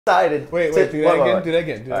Excited. Wait, do that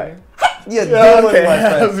again. Yeah, okay.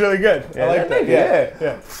 That was really good. I like that.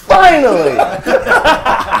 Yeah. Finally!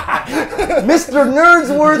 Mr.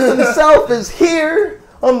 Nerdsworth himself is here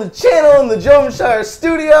on the channel in the Jovenshire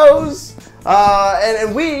studios.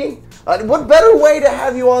 And we, what better way to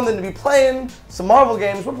have you on than to be playing some Marvel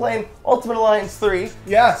games? We're playing Ultimate Alliance 3.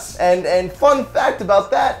 Yes. And fun fact about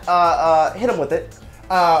that, hit him with it.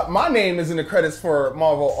 My name is in the credits for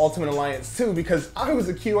Marvel Ultimate Alliance 2 because I was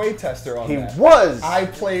a QA tester on that. He was! I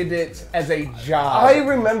played it as a job. I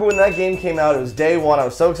remember when that game came out, it was day one, I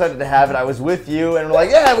was so excited to have it, I was with you, and we're like,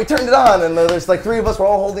 yeah, we turned it on, and there's like three of us, we're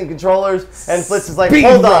all holding controllers, and Flitz is like,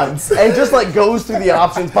 hold on, and just like goes through the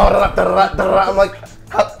options, I'm like,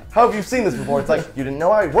 how have you seen this before? It's like, you didn't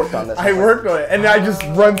know I worked on this. I worked on it, and I just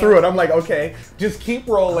run through it. I'm like, okay, just keep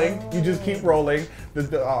rolling. You just keep rolling.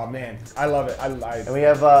 Oh man, I love it. And we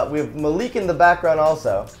have Malik in the background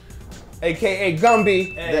also, AKA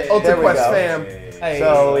Gumby, Ultra Quest fam. Hey.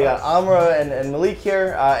 So we got Amra and Malik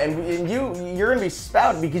here, and you're gonna be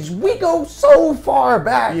spouting because we go so far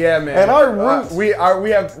back. Yeah, man. And our roots,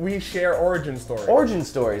 we share origin stories. Origin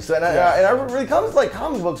stories. So and our really comes like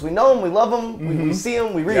comic books. We know them, we love them, we see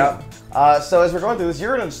them, we read them. So as we're going through this,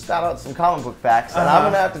 you're gonna spout out some comic book facts, and I'm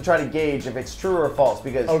gonna have to try to gauge if it's true or false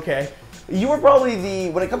because you were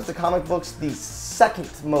probably when it comes to comic books, the second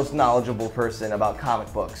most knowledgeable person about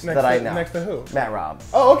comic books that I know. Next to who? Matt Robb.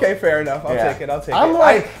 Oh, okay, fair enough. I'll take it. I'm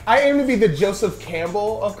like, I aim to be the Joseph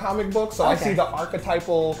Campbell of comic books, so I see the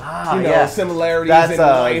archetypal, similarities in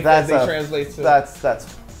life as they translate to. That's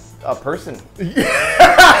a person.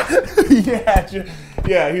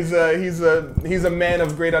 Yeah, he's a man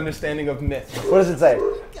of great understanding of myth. What does it say?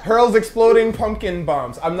 Hurls exploding pumpkin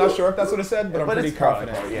bombs. I'm not sure if that's what it said, but I'm pretty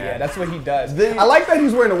confident. Yeah, that's what he does. I like that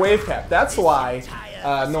he's wearing a wave cap. That's why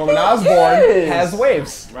Norman Osborn has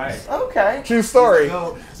waves. Right. Okay. True story.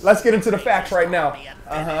 Let's get into the facts right now.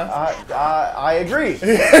 I agree.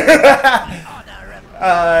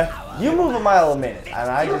 You move a mile a minute, and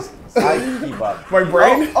I keep up. My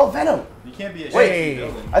brain? Oh, Venom. You can't be a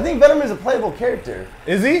I think Venom is a playable character.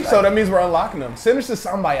 Is he? So that means we're unlocking him. Sinister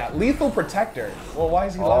Symbiote, Lethal Protector. Well, why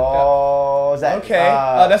is he locked up? Oh, is that okay?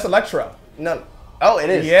 That's Electro. No. Oh, it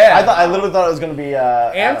is. Yeah. I literally thought it was gonna be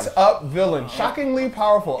amped up villain, shockingly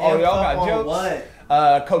powerful. Oh, y'all got jokes. What?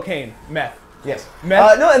 Cocaine, meth. Yes.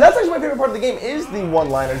 Meth. No, and that's actually my favorite part of the game is the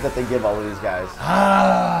one-liners that they give all of these guys.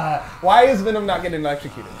 Why is Venom not getting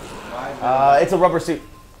electrocuted? It's a rubber suit.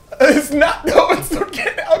 It's not. No, it's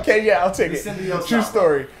okay. Okay, yeah, I'll take it. True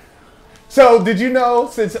story. So, did you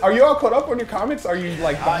know? Are you all caught up on your comics? Or are you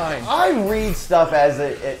like behind? I read stuff as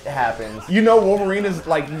it happens. You know, Wolverine is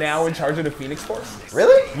like now in charge of the Phoenix Force.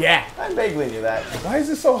 Really? Yeah. I vaguely knew that. Why is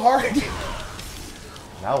it so hard?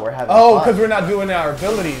 No, we're having. Oh, because we're not doing our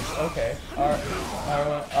abilities. Okay.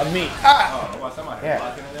 Me.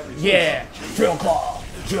 Yeah. Drill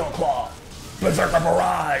Claw. Berserker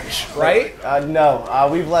Barrage, right? No,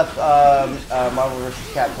 we've left Marvel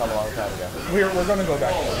vs. Capcom a long time ago. We're gonna go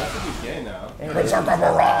back to That's the beginning now. Berserker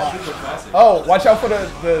Barrage. Oh, watch out for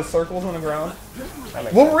the circles on the ground.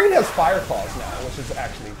 Wolverine has fire claws now, which is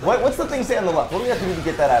actually what's the thing say on the left? What do we have to do to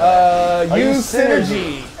get that out of there? Use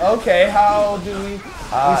synergy. Okay, how do we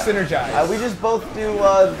synergize? We just both do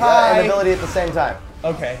an ability at the same time.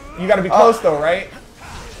 Okay, you got to be close though, right?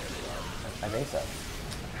 I think so.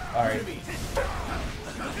 All right. I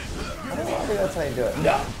think that's how you do it.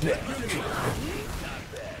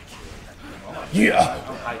 Yeah.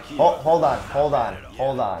 Hold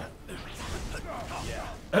on.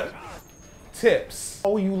 Tips.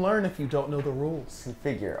 Oh, you learn if you don't know the rules.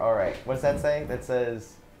 Configure. All right. What does that say? That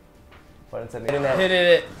says. What does it mean?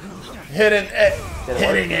 Hitting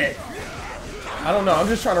it. I don't know. I'm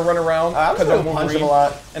just trying to run around because I'm punch him a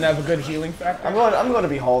lot and have a good healing factor. I'm going to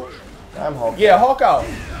be Hulk. I'm Hulk. Yeah, Hulk out.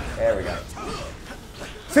 There we go.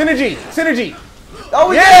 Synergy.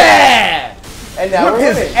 Oh yeah! And now whip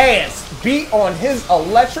his ass. Beat on his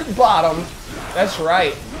electric bottom. That's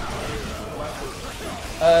right.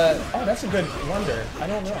 Oh, that's a good wonder. I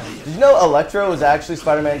don't know. Did you know Electro was actually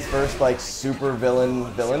Spider-Man's first like super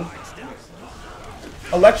villain?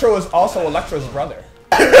 Electro is also Electro's brother.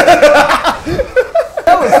 That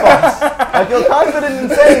was false. I feel confident in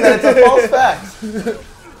saying that it's a false fact.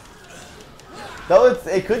 Though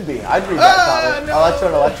it could be. I'd read that comic. No. Electro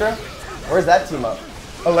and Electra? Where's that team up?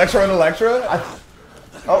 Electro and Electra?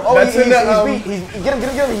 That's he's get him.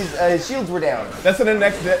 His shields were down. That's in the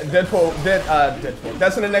next Deadpool.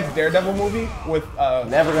 That's in the next Daredevil movie with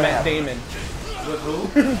Matt Damon. With who?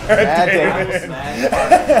 Matt Damon.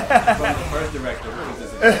 From the first director. Who is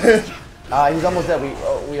this again? He's almost dead.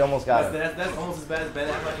 We almost got him. That's almost as bad as Ben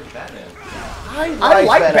Affleck as Batman. I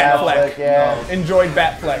like Batfleck. Yeah. Enjoyed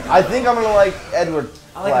Batfleck. I think I'm gonna like Edward.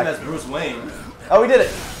 I like him as Bruce Wayne. Oh, we did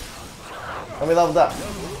it. And we leveled up.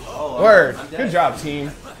 Oh, word. Good job,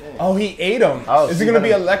 team. Oh, he ate him. Oh, is he gonna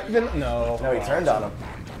be elected? No. No, he turned on him.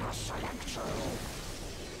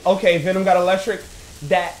 Okay, Venom got electric.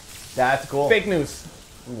 That's cool. Fake news.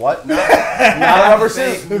 What? Not a rubber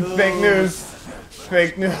suit. Fake news.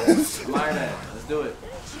 Fake news. Iron Man. Let's do it.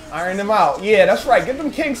 Iron them out. Yeah, that's right. Get them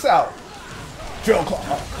kinks out. Drill claw.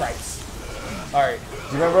 Oh, Christ. All right.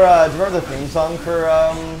 Do you remember the theme song for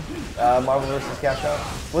Marvel vs.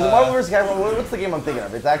 Capcom? Was it Marvel vs. Capcom? What's the game I'm thinking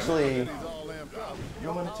of? It's actually.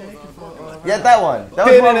 Yeah, that one. That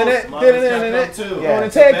was Marvel. I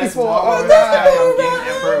want to take you for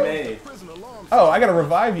a ride. Oh, I gotta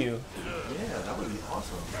revive you. Yeah, that would be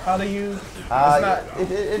awesome. How do you?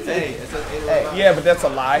 It's A. Yeah, but that's a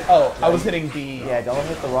lie. Oh, I was hitting B. Yeah, don't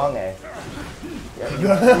hit the wrong A.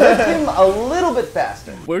 Lift him a little bit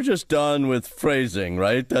faster. We're just done with phrasing,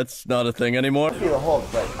 right? That's not a thing anymore. I feel the Hulk,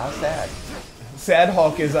 but I'm sad. Sad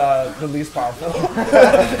Hulk is the least powerful.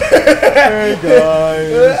 Hey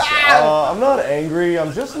guys, I'm not angry.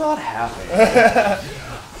 I'm just not happy.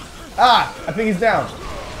 I think he's down.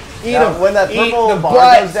 Eat him. When that purple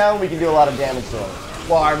bar goes down, we can do a lot of damage to him.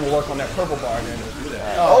 Well, I'm gonna work on that purple bar then.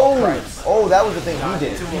 Oh, that was the thing he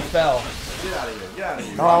did. He fell. Get out of here. Get out of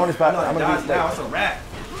here. Oh, I want to spot. I'm gonna beat now. It's a rat.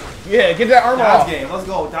 Yeah, get that armor off. Dodge game. Let's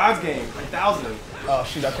go. Dodge game. 1,000. Oh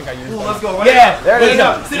shoot, I think I used it. Let's go. Right yeah, now. There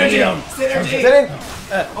it is. Synergy.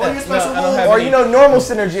 Oh, your special move. Or normal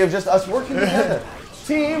synergy of just us working together.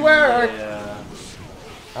 Teamwork. Yeah.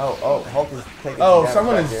 Oh, Hulk is taking. Oh,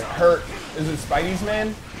 someone is hurt. Is it Spidey's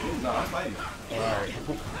man? No, I'm Spidey. Alright.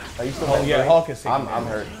 Are you still yeah, Hulk is I'm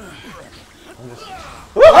hurt.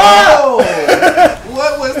 Oh!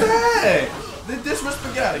 What was that? The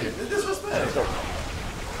disrespect. Get out of here. The disrespect.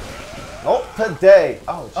 Oh, today.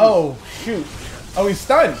 Oh, shoot. Oh, he's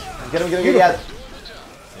stunned. Get him. Yeah.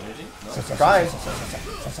 Synergy? Trying.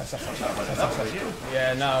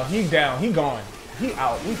 Yeah, no, he's down. He gone. He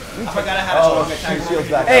out. I forgot I had a strong attack. Shields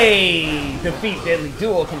back hey, defeat deadly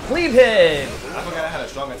duel completed. I forgot I had a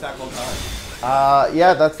strong attack all time.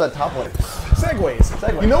 Yeah, that's the top one.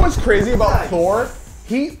 Segways. You know what's crazy about Thor?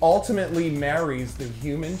 He ultimately marries the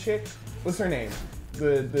human chick. What's her name?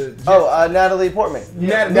 Natalie Portman.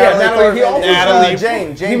 Natalie.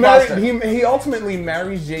 Jane Foster. He ultimately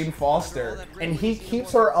marries Jane Foster, and he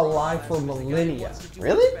keeps her alive for millennia.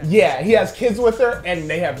 Really? Yeah, he has kids with her, and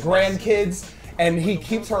they have grandkids, and he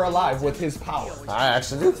keeps her alive with his power. I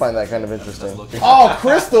actually do find that kind of interesting. Oh,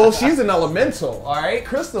 Crystal, she's an elemental, all right?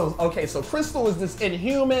 Crystal, okay, so Crystal is this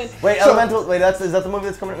inhuman. Wait, elemental, is that the movie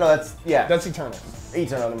that's coming? No, that's Eternal.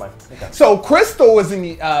 Eternal, never mind. Okay. So Crystal is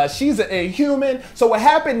she's a human. So what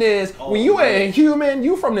happened is, when you a human,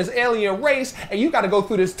 you from this alien race, and you gotta go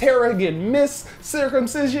through this Terrigen Mist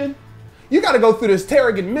circumcision. You gotta go through this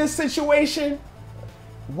Terrigen Mist situation.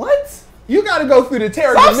 What? You gotta go through the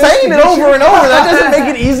Terrigen Mist. Stop saying it over and over. That doesn't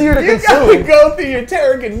make it easier to consume. You gotta go through your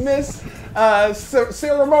Terrigen Mist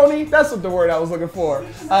ceremony. That's what the word I was looking for.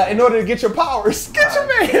 In order to get your powers. Get your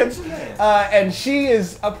mans. And she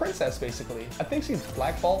is a princess, basically. I think she's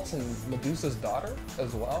Black Bolt's and Medusa's daughter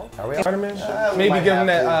as well. Are we Spider-Man? Maybe give him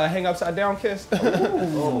that hang upside down kiss.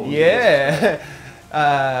 Yeah.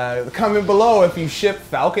 Comment below if you ship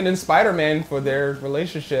Falcon and Spider-Man for their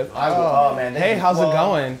relationship. Oh man. Hey, how's it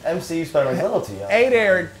going? MCU Spider-Man's little too young. Hey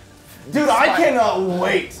there. Dude, I cannot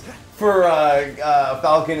wait for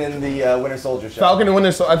Falcon and the Winter Soldier show. Falcon and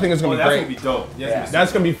Winter Soldier, I think it's gonna be great. That's gonna be dope. Yeah.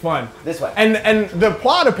 That's gonna be fun. This way. And the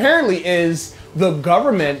plot apparently is the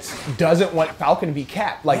government doesn't want Falcon to be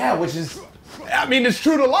capped. Like, yeah, which is, I mean, it's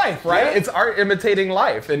true to life, right? Yeah. It's art imitating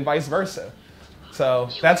life and vice versa. So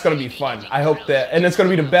that's gonna be fun. I hope that, and it's gonna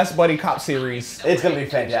be the best buddy cop series. It's gonna be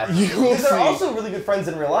fantastic. You will see. They're also really good friends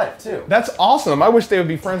in real life too. That's awesome. I wish they would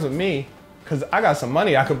be friends with me, cause I got some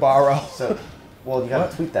money I could borrow. So, well, you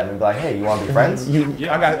gotta tweet them and be like, hey, you wanna be friends?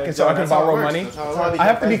 I can borrow money. I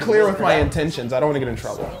have to be clear with my intentions. I don't want to get in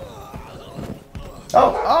trouble.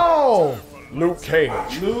 Oh, Luke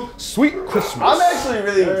Cage. Sweet Christmas. I'm actually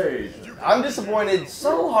really. I'm disappointed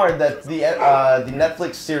so hard that the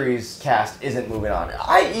Netflix series cast isn't moving on.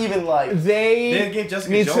 I even they gave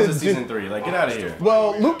Jessica Jones a season 3. Like, get out of here.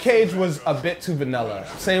 Well, Luke Cage was a bit too vanilla.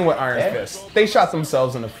 Same with Iron Fist. They shot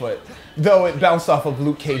themselves in the foot, though it bounced off of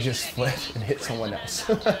Luke Cage's foot and hit someone else.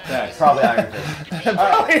 That's probably Iron Fist.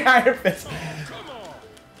 Probably Iron Fist.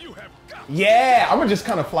 Yeah, I'm gonna just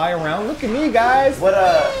kind of fly around. Look at me, guys. What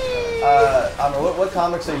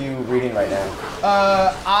comics are you reading right now?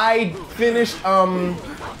 I finished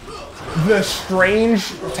the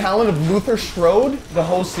strange talent of Luther Strode, the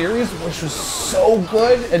whole series, which was so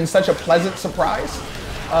good and such a pleasant surprise.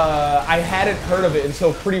 I hadn't heard of it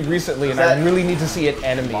until pretty recently, and I really need to see it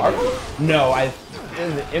animated. Marvel? No,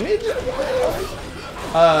 in the Image?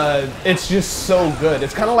 It's just so good.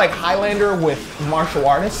 It's kind of like Highlander with martial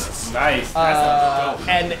artists. Nice.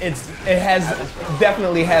 And it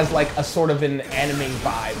definitely has like a sort of an anime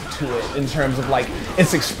vibe to it in terms of like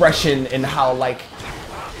its expression and how like,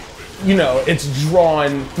 you know, it's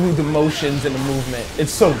drawn through the motions and the movement.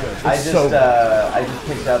 It's so good. I just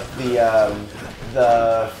picked up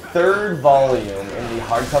the 3rd volume in the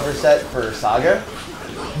hardcover set for Saga.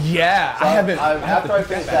 Yeah, so I haven't. After I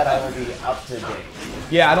finish that, I will be up to date.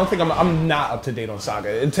 Yeah, I don't think I'm not up to date on Saga.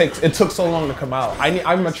 It took so long to come out.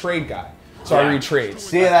 I'm a trade guy, so I read trades.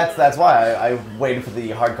 See, that's why I waited for the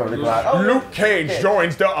hardcover to come out. Oh, Luke Cage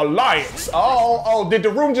joins the Alliance. Oh, did the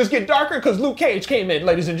room just get darker? Because Luke Cage came in,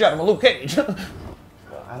 ladies and gentlemen. Luke Cage.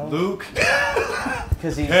 Luke.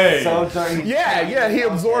 Because he's so dirty. Yeah, he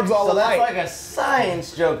absorbs all the light. So that's like a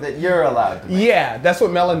science joke that you're allowed to make. Yeah, that's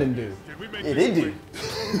what melanin do. It do.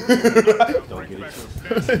 Don't get it.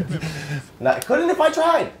 Couldn't if I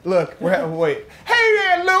tried. Look, wait. Hey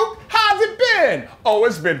there, Luke. How's it been? Oh,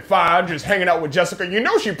 it's been fine. Just hanging out with Jessica. You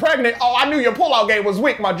know she's pregnant. Oh, I knew your pullout game was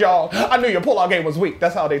weak, my jaw. I knew your pullout game was weak.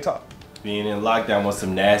 That's how they talk. Being in lockdown was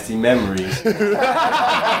some nasty memories.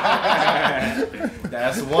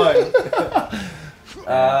 That's one.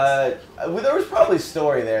 There was probably a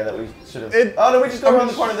story there that we should have. Oh no, we just go around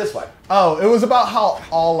the corner this way. Oh, it was about how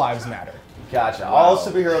all lives matter. Gotcha. Wow. All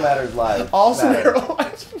superhero matters lives. All superhero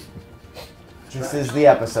lives. This is the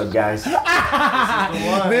episode, guys.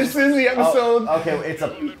 This is the episode. Oh, okay, it's a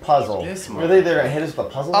puzzle. Really, they're gonna hit us with a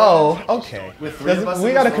puzzle? Oh, okay. With 3 of us,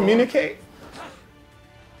 we gotta communicate.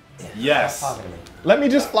 Yes. Let me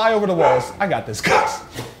just fly over the walls. I got this, guys.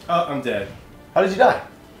 Oh, I'm dead. How did you die?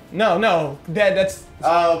 No, Dad, that's slang.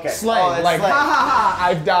 Oh, like, slang. ha ha ha,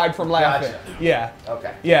 I've died from laughing. Gotcha. Yeah.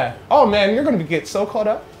 Okay. Yeah. Oh man, you're gonna get so caught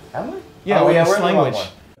up. Am I? Yeah, we're in language.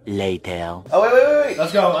 Later. Oh, wait.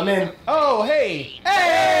 Let's go, I'm in. Oh, hey. Hey!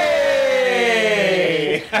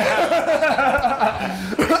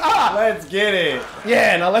 Let's get it.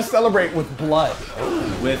 Yeah, now let's celebrate with blood.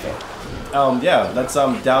 Let's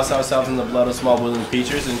douse ourselves in the blood of small wooden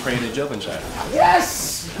creatures and pray to Jovenshire.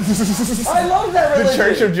 Yes! I love that religion. The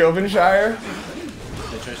Church of Jovenshire.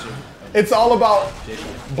 It's all about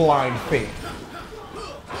blind faith.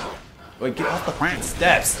 Wait, get off the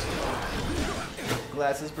steps.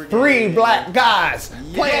 Glasses brigade. 3 black guys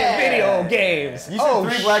playing video games. You said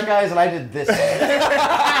 3 black guys and I did this. The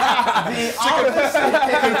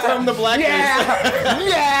opposite from the black guys.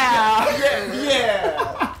 Yeah.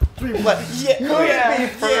 3 black. Couldn't be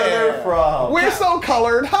further from. We're so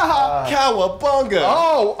colored. Cowabunga.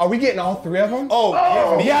 Oh, are we getting all 3 of them? Oh,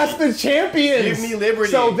 yes, the champions. Give me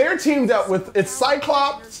liberty. So they're teamed up with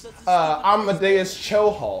Cyclops, Amadeus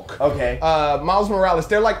Cho-Hulk. Okay. Miles Morales.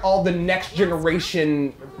 They're like all the next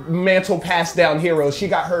generation mantle passed down heroes. She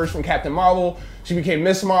got hers from Captain Marvel. She became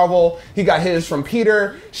Miss Marvel. He got his from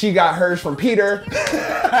Peter. She got hers from Peter.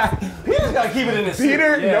 Peter's gotta keep it in his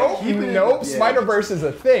Peter? suit. Yeah, nope. Yeah. Spider-Verse is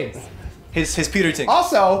a thing. His Peter thing.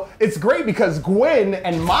 Also, it's great because Gwen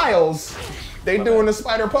and Miles, they doing the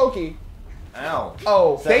spider pokey. Ow.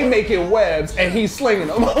 Oh, they making webs and he's slinging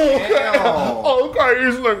them. Okay,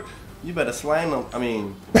 he's slinging. You better slam them. I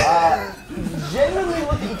mean, genuinely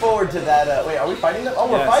looking forward to that. Wait, are we fighting them?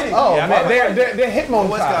 Oh, we're fighting. Oh, yeah, man, they're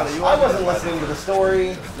Hitmoncast. I wasn't listening to the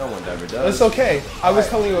story. No one ever does. It's okay. I was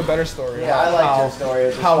telling you a better story. Yeah, I liked your story.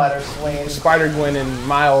 The spider swinging. Spider-Gwen and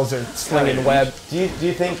Miles are slinging web. Do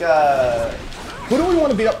you think? Who do we want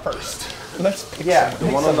to beat up first? Let's pick the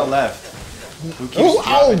one on the left. Who keeps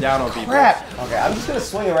dropping down on people. Crap. Okay, I'm just gonna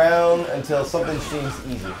swing around until something seems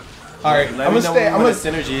easy. All right, I'm gonna stay. I'm gonna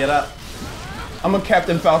synergy it up. I'm gonna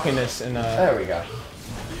Captain Falcon this and There we go.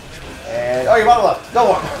 And you're bottom left.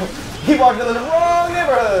 Go on. Keep walking to the wrong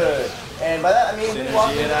neighborhood. And by that I mean keep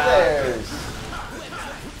walking to theirs.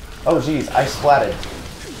 Oh jeez, I splatted.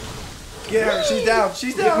 Get her. She's down.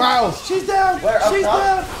 She's down. Get Miles. She's down. Where? She's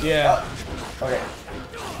down. Yeah. Okay.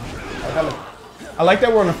 I'm coming. I like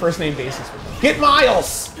that we're on a first name basis with them. Get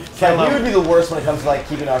Miles! Like, we would be the worst when it comes to like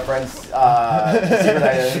keeping our friends secret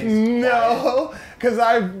identities. No, because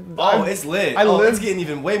it's lit. It's getting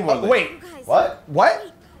even way more lit. Wait. What?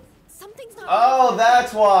 Something's not Oh,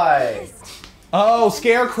 that's why. Oh,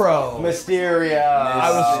 Scarecrow.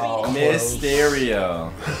 Mysterio.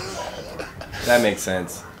 Mysterio. That makes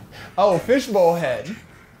sense. Oh, Fishbowl Head.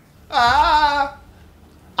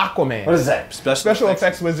 Aquaman. What is that? Special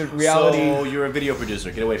effects wizard reality. So you're a video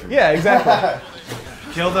producer. Get away from me. Yeah, exactly.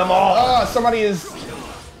 Kill them all. Somebody is.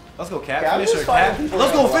 Let's go, cat. Finish her, cat.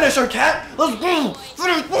 Let's go, finish her, cat. Let's go.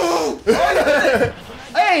 Finish.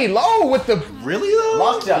 Hey, low with the. Really though?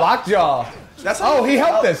 Lockjaw. That's he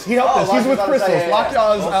helped us. He helped us. He's with crystals.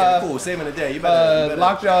 Lockjaw is. Okay, cool. Saving the day. You better.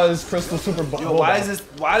 Lockjaw is crystal super. Yo, why is this?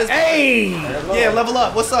 Hey! Yeah, level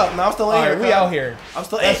up. What's up? No, I'm still in here. We out here. I'm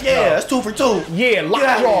still in. Yeah, that's 2 for 2. Yeah,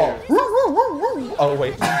 Lockjaw. Oh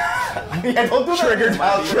wait. Yeah, don't do Triggered.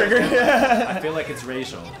 Triggered. I feel like it's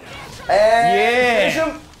racial.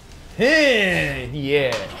 Yeah.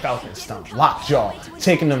 Yeah, Falcon Stomp, Lockjaw,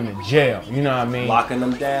 taking them to jail. You know what I mean? Locking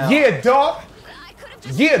them down. Yeah, dog.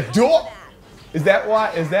 Yeah, dog. Is that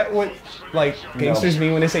why? Is that what like gangsters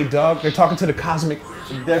mean when they say dog? They're talking to the cosmic.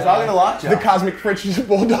 They're talking to Lockjaw. The cosmic French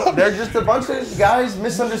bulldog. They're just a bunch of guys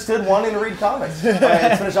misunderstood wanting to read comics. All right,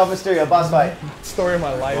 let's finish off Mysterio. Boss fight. Story of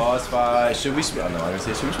my life. Boss fight. Should we? Oh, no, I was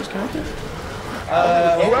gonna say, should we switch characters?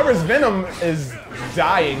 Whoever's Venom is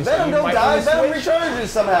dying. Venom don't die. Venom recharges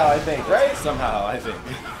somehow, I think, right? Somehow, I think.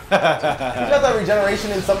 You got that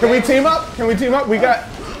regeneration in some. Can we team up? Can we team up? We got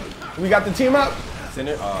the team up.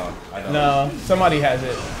 Cinder? I don't know. No, somebody has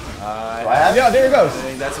it. Yeah, there it goes.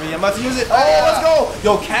 That's me. I'm about to use it. Oh, let's go.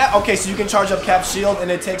 Yo, Cap. Okay, so you can charge up Cap's shield and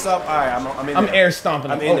it takes up. All right, I'm in there. I'm air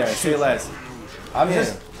stomping. I'm in there. Say less. I'm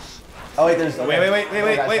just. Oh wait, there's. Wait.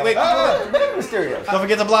 Mysterio. Don't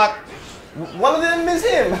forget to block. One of them is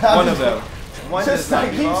him. One of them. Just I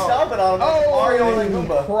keep stomping on him. Mario and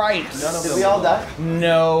Goomba. Christ. Did we all die?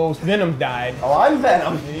 No, Venom died. Oh, I'm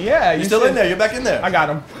Venom. Yeah, you're still in there. You're back in there. I got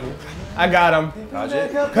him. Dodge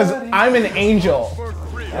it. Because I'm an angel.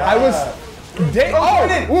 I was.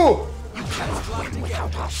 Ooh.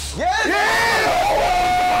 Yes!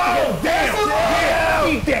 Damn!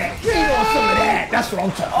 Eat that! Eat on some of that! That's what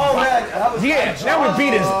I'm talking about. Man, that would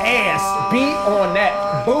beat his ass. Beat on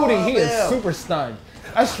that booty. He is super stunned.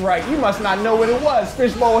 That's right. You must not know what it was,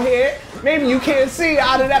 fishbowl head. Maybe you can't see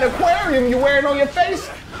out of that aquarium you're wearing on your face.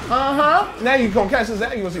 Now you gonna catch his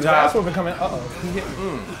ass. You gonna see his ass whooping coming.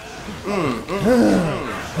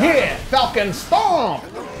 Yeah, Falcon Stomp.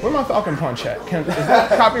 Where my Falcon Punch at? Is that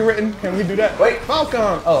copywritten? Can we do that? Wait.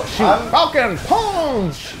 Falcon. Oh, shoot. Falcon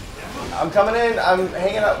Punch. I'm coming in. I'm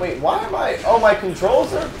hanging out. Wait, why am I? Oh, my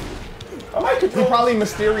controls are. He probably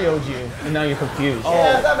Mysterio'd you, and now you're confused. Oh,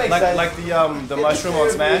 yeah, that makes sense. Like the mushroom on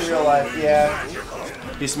Smash? In real life, yeah.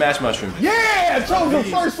 He smashed mushroom. Yeah, I chose the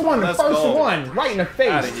first one. The first one. Right in the face.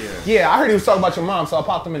 Outta here. Yeah, I heard he was talking about your mom, so I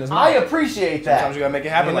popped him in his mouth. I appreciate that. Sometimes you gotta make it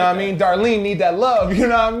happen. You know what I mean? Darlene need that love, you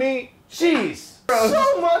know what I mean? Jeez.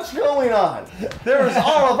 So much going on. There was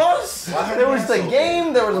all of us. There was the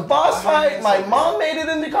game. There was a boss fight. My mom made it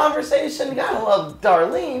into conversation. Gotta love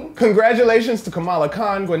Darlene. Congratulations to Kamala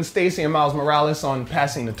Khan, Gwen Stacy, and Miles Morales on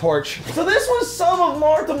passing the torch. So this was some of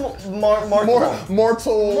Mortal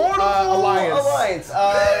Alliance.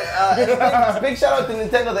 Big shout out to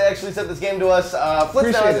Nintendo. They actually sent this game to us.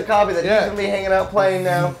 Flitz now has a copy that he's gonna be hanging out playing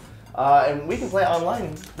now. And we can play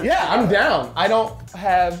online. Yeah, I'm down. I don't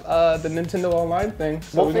have the Nintendo Online thing.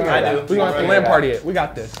 So I do. We're gonna have to LAN party it. We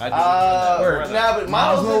got this. I do. But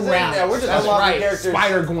Miles Morales. Yeah, we're just unlocking characters.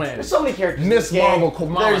 Spider-Gwen. There's so many characters. Miss Marvel,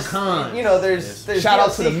 Kamala Khan. You know, there's shout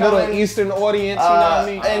out to the Middle Eastern audience. You know what I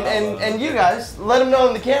mean? And you guys, let them know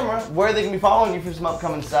in the camera where they can be following you for some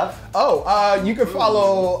upcoming stuff. You can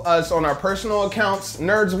follow us on our personal accounts.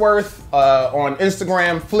 Nerdsworth on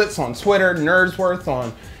Instagram, Flitz on Twitter, Nerdsworth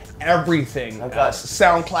on everything.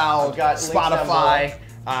 SoundCloud, Spotify,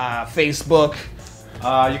 Facebook.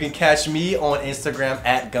 You can catch me on Instagram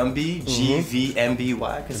at Gumby,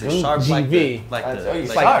 GVMBY, because it's sharp like the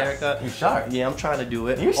haircut. You sharp. Yeah, I'm trying to do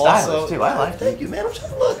it. You're stylish too. I like that. Thank you, man. I'm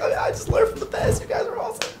trying to look. I just learned from the past. You guys are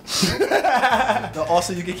awesome.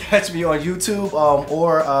 Also, you can catch me on YouTube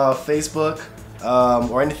or Facebook.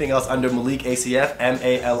 Or anything else under Malik ACF,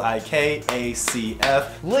 MALIK ACF.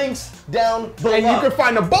 Links down below. And you can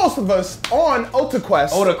find the both of us on OtaQuest.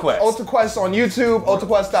 OtaQuest on YouTube,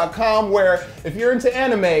 OtaQuest.com, where if you're into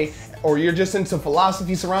anime or you're just into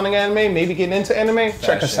philosophy surrounding anime, maybe getting into anime,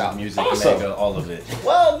 check us out. Music, manga, all of it.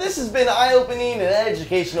 Well, this has been eye-opening and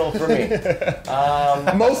educational for me.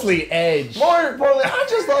 Mostly edge. More importantly, I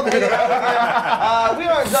just love hanging out with you. We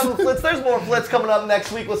aren't done with Flitz. There's more Flitz coming up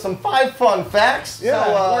next week with some 5 fun facts. Yeah,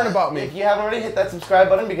 learn about me. If you haven't already, hit that subscribe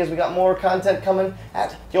button because we got more content coming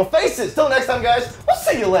at your faces. Till next time, guys. We'll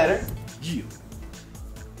see you later. Yeah.